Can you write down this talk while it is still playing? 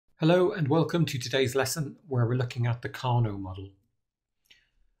Hello and welcome to today's lesson where we're looking at the Kano model.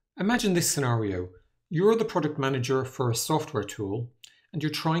 Imagine this scenario. You're the product manager for a software tool and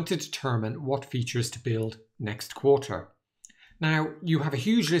you're trying to determine what features to build next quarter. Now, you have a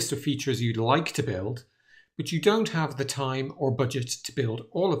huge list of features you'd like to build, but you don't have the time or budget to build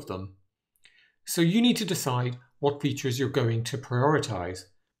all of them. So you need to decide what features you're going to prioritize.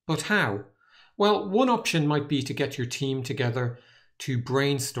 But how? Well, one option might be to get your team together to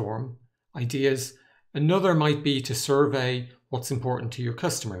brainstorm ideas. Another might be to survey what's important to your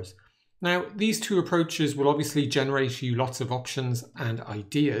customers. Now, these two approaches will obviously generate you lots of options and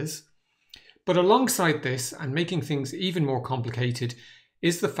ideas. But alongside this, and making things even more complicated,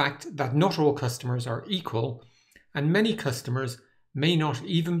 is the fact that not all customers are equal, and many customers may not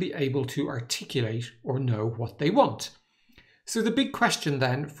even be able to articulate or know what they want. So the big question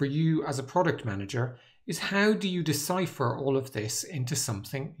then for you as a product manager is, how do you decipher all of this into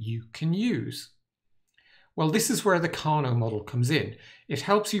something you can use? Well, this is where the Kano model comes in. It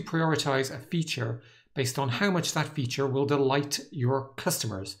helps you prioritize a feature based on how much that feature will delight your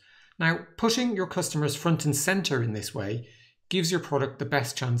customers. Now, putting your customers front and center in this way gives your product the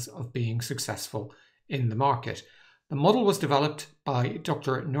best chance of being successful in the market. The model was developed by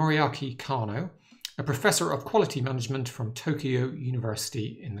Dr. Noriaki Kano, a professor of quality management from Tokyo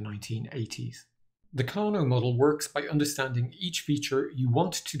University in the 1980s. The Kano model works by understanding each feature you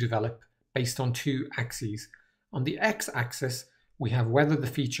want to develop based on two axes. On the x-axis, we have whether the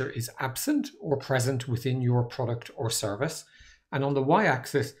feature is absent or present within your product or service. And on the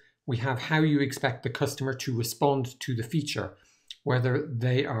y-axis, we have how you expect the customer to respond to the feature, whether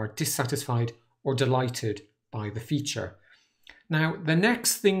they are dissatisfied or delighted by the feature. Now, the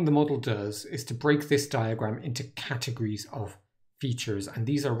next thing the model does is to break this diagram into categories of features, and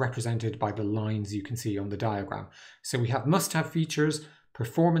these are represented by the lines you can see on the diagram. So we have must-have features,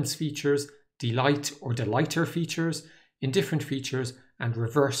 performance features, delight or delighter features, indifferent features, and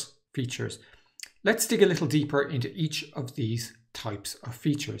reverse features. Let's dig a little deeper into each of these types of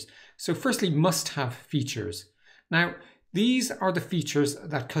features. So firstly, must-have features. Now, these are the features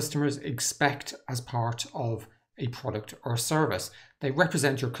that customers expect as part of a product or service. They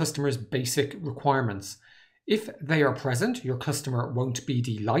represent your customer's basic requirements. If they are present, your customer won't be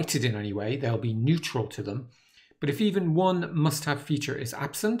delighted in any way, they'll be neutral to them. But if even one must-have feature is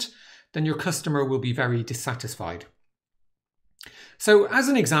absent, then your customer will be very dissatisfied. So as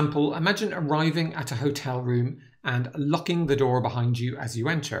an example, imagine arriving at a hotel room and locking the door behind you as you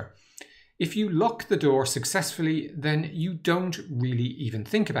enter. If you lock the door successfully, then you don't really even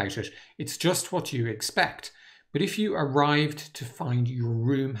think about it. It's just what you expect. But if you arrived to find your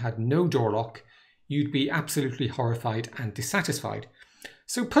room had no door lock, you'd be absolutely horrified and dissatisfied.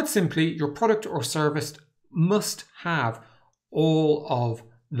 So put simply, your product or service must have all of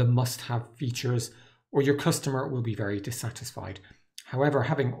the must-have features, or your customer will be very dissatisfied. However,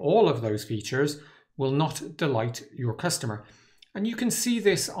 having all of those features will not delight your customer. And you can see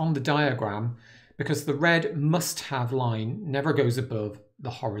this on the diagram because the red must-have line never goes above the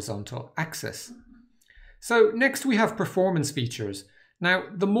horizontal axis. So next we have performance features. Now,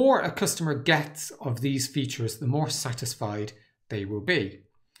 the more a customer gets of these features, the more satisfied they will be.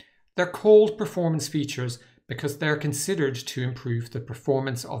 They're called performance features because they're considered to improve the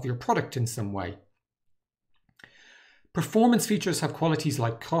performance of your product in some way. Performance features have qualities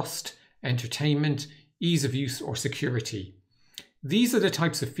like cost, entertainment, ease of use, or security. These are the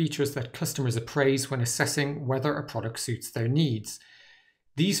types of features that customers appraise when assessing whether a product suits their needs.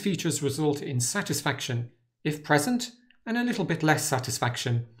 These features result in satisfaction if present, and a little bit less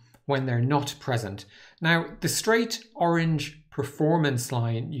satisfaction when they're not present. Now, the straight orange performance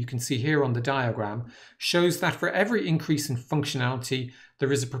line you can see here on the diagram shows that for every increase in functionality,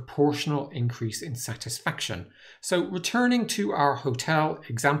 there is a proportional increase in satisfaction. So returning to our hotel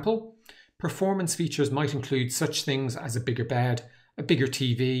example, performance features might include such things as a bigger bed, a bigger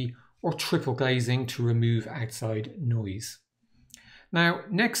TV, or triple glazing to remove outside noise. Now,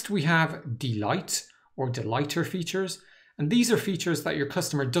 next we have delight or delighter features. And these are features that your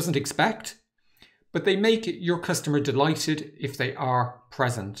customer doesn't expect, but they make your customer delighted if they are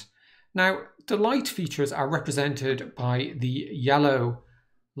present. Now, delight features are represented by the yellow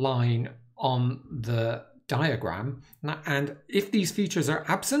line on the diagram. And if these features are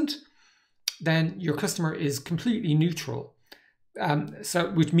absent, then your customer is completely neutral.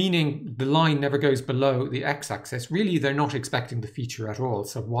 Which meaning the line never goes below the x-axis. Really, they're not expecting the feature at all.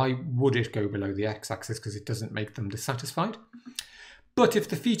 So why would it go below the x-axis? Because it doesn't make them dissatisfied. But if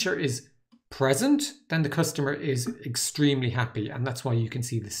the feature is present, then the customer is extremely happy. And that's why you can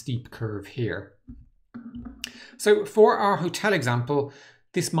see the steep curve here. So for our hotel example,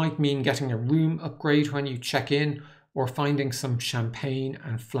 This might mean getting a room upgrade when you check in, or finding some champagne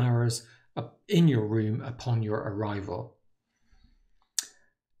and flowers up in your room upon your arrival.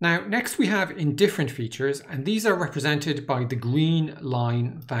 Now, next we have indifferent features, and these are represented by the green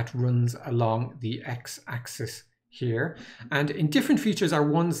line that runs along the x-axis here. And indifferent features are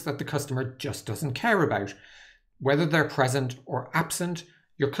ones that the customer just doesn't care about. Whether they're present or absent,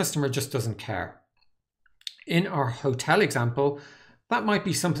 your customer just doesn't care. In our hotel example, that might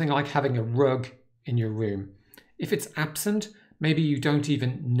be something like having a rug in your room. If it's absent, maybe you don't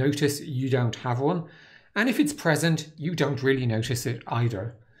even notice you don't have one. And if it's present, you don't really notice it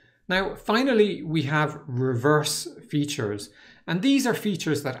either. Now, finally, we have reverse features. And these are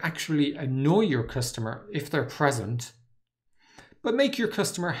features that actually annoy your customer if they're present, but make your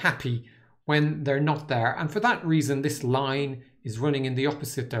customer happy when they're not there. And for that reason, this line is running in the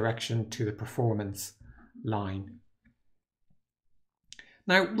opposite direction to the performance line.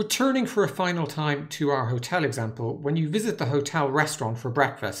 Now, returning for a final time to our hotel example, when you visit the hotel restaurant for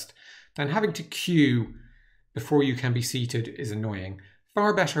breakfast, then having to queue before you can be seated is annoying.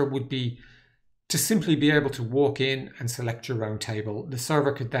 Far better would be to simply be able to walk in and select your own table. The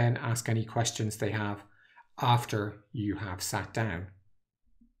server could then ask any questions they have after you have sat down.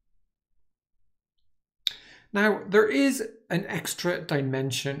 Now, there is an extra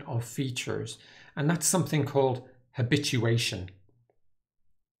dimension of features, and that's something called habituation.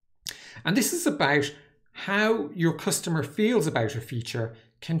 And this is about how your customer feels about a feature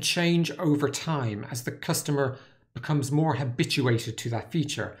can change over time as the customer becomes more habituated to that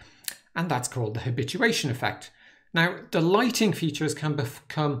feature. And that's called the habituation effect. Now, delighting features can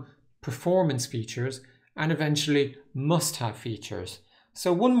become performance features and eventually must-have features.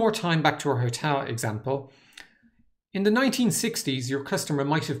 So one more time back to our hotel example. In the 1960s, your customer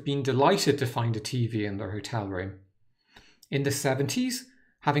might have been delighted to find a TV in their hotel room. In the 70s,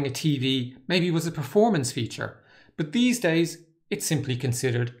 having a TV maybe was a performance feature, but these days it's simply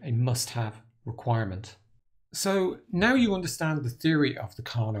considered a must-have requirement. So now you understand the theory of the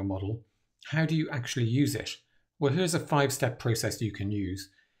Kano model. How do you actually use it? Well, here's a 5-step process you can use.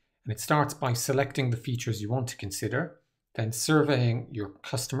 And it starts by selecting the features you want to consider, then surveying your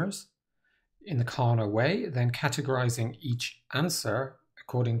customers in the Kano way, then categorizing each answer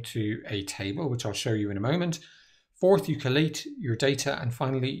according to a table, which I'll show you in a moment. Fourth, you collate your data, and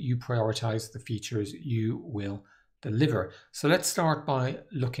finally, you prioritize the features you will deliver. So let's start by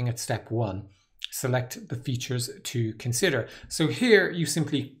looking at step 1. Select the features to consider. So here you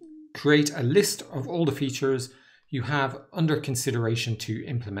simply create a list of all the features you have under consideration to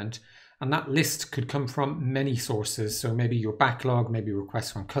implement. And that list could come from many sources. So maybe your backlog, maybe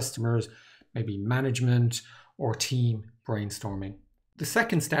requests from customers, maybe management or team brainstorming. The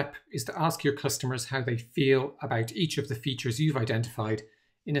second step is to ask your customers how they feel about each of the features you've identified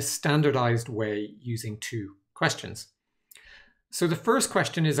in a standardized way using 2 questions. So the first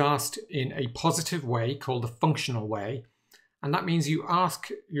question is asked in a positive way called the functional way. And that means you ask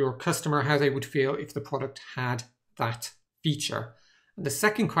your customer how they would feel if the product had that feature. And the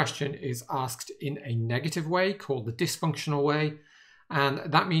second question is asked in a negative way called the dysfunctional way.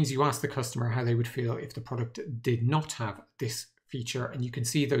 And that means you ask the customer how they would feel if the product did not have this feature. And you can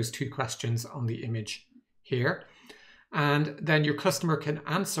see those 2 questions on the image here. And then your customer can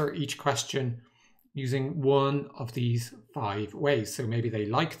answer each question using one of these 5 ways. So maybe they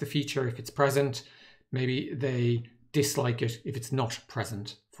like the feature if it's present, maybe they dislike it if it's not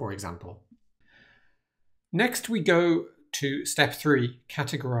present, for example. Next, we go to step 3,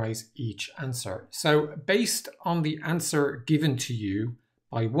 categorize each answer. So based on the answer given to you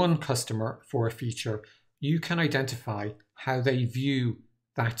by one customer for a feature, you can identify how they view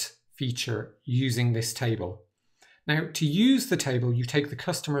that feature using this table. Now, to use the table, you take the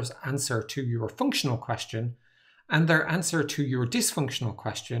customer's answer to your functional question and their answer to your dysfunctional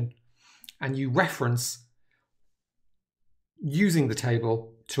question, and you reference using the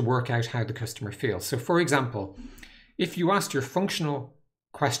table to work out how the customer feels. So for example, if you asked your functional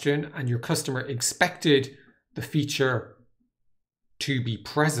question and your customer expected the feature to be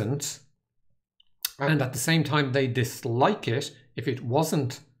present, and at the same time they dislike it if it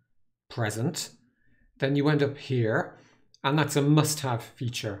wasn't present, then you end up here, and that's a must-have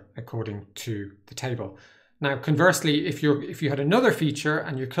feature according to the table. Now, conversely, if you had another feature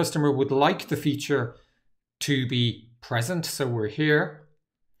and your customer would like the feature to be present, so we're here,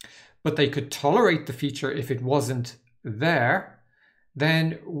 but they could tolerate the feature if it wasn't there,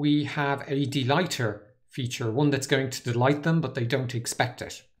 then we have a delighter feature, one that's going to delight them, but they don't expect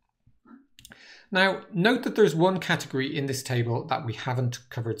it. Now, note that there's one category in this table that we haven't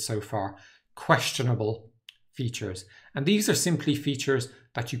covered so far: questionable features. And these are simply features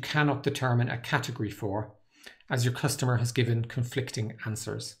that you cannot determine a category for, as your customer has given conflicting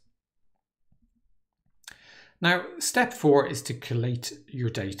answers. Now, step 4 is to collate your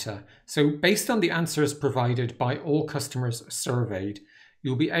data. So based on the answers provided by all customers surveyed,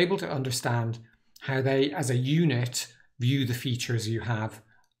 you'll be able to understand how they, as a unit, view the features you have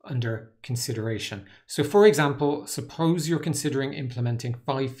under consideration. So for example, suppose you're considering implementing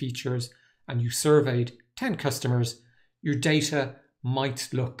 5 features and you surveyed 10 customers, your data might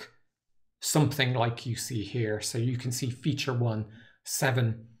look something like you see here. So you can see feature 1,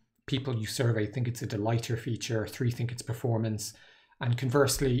 7 people you survey think it's a delighter feature, 3 think it's performance, and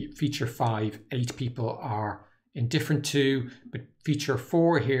conversely, feature 5, 8 people are indifferent to, but feature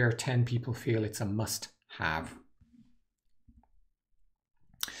 4 here, 10 people feel it's a must-have.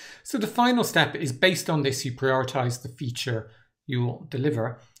 So the final step is, based on this, you prioritize the feature you'll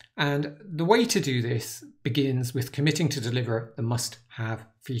deliver. And the way to do this begins with committing to deliver the must-have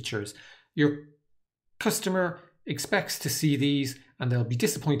features. Your customer expects to see these and they'll be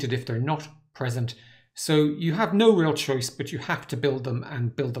disappointed if they're not present. So you have no real choice, but you have to build them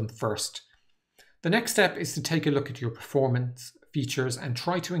and build them first. The next step is to take a look at your performance features and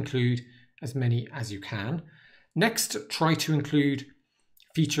try to include as many as you can. Next, try to include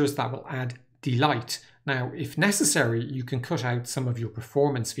features that will add delight. Now, if necessary, you can cut out some of your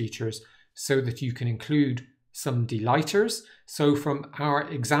performance features so that you can include some delighters. So from our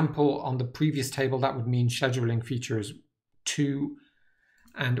example on the previous table, that would mean scheduling features 2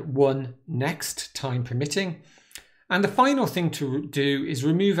 and 1 next, time permitting. And the final thing to do is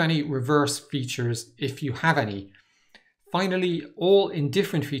remove any reverse features if you have any. Finally, all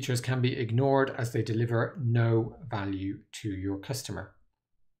indifferent features can be ignored as they deliver no value to your customer.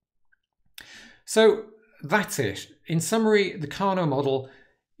 So that's it. In summary, the Kano model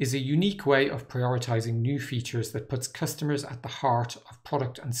is a unique way of prioritizing new features that puts customers at the heart of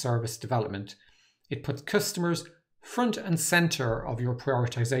product and service development. It puts customers front and center of your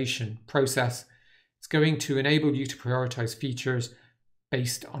prioritization process. It's going to enable you to prioritize features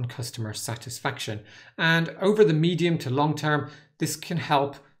based on customer satisfaction. And over the medium to long term, this can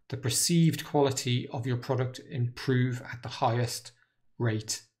help the perceived quality of your product improve at the highest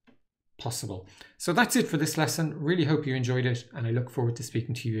rate possible. So that's it for this lesson. Really hope you enjoyed it, and I look forward to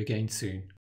speaking to you again soon.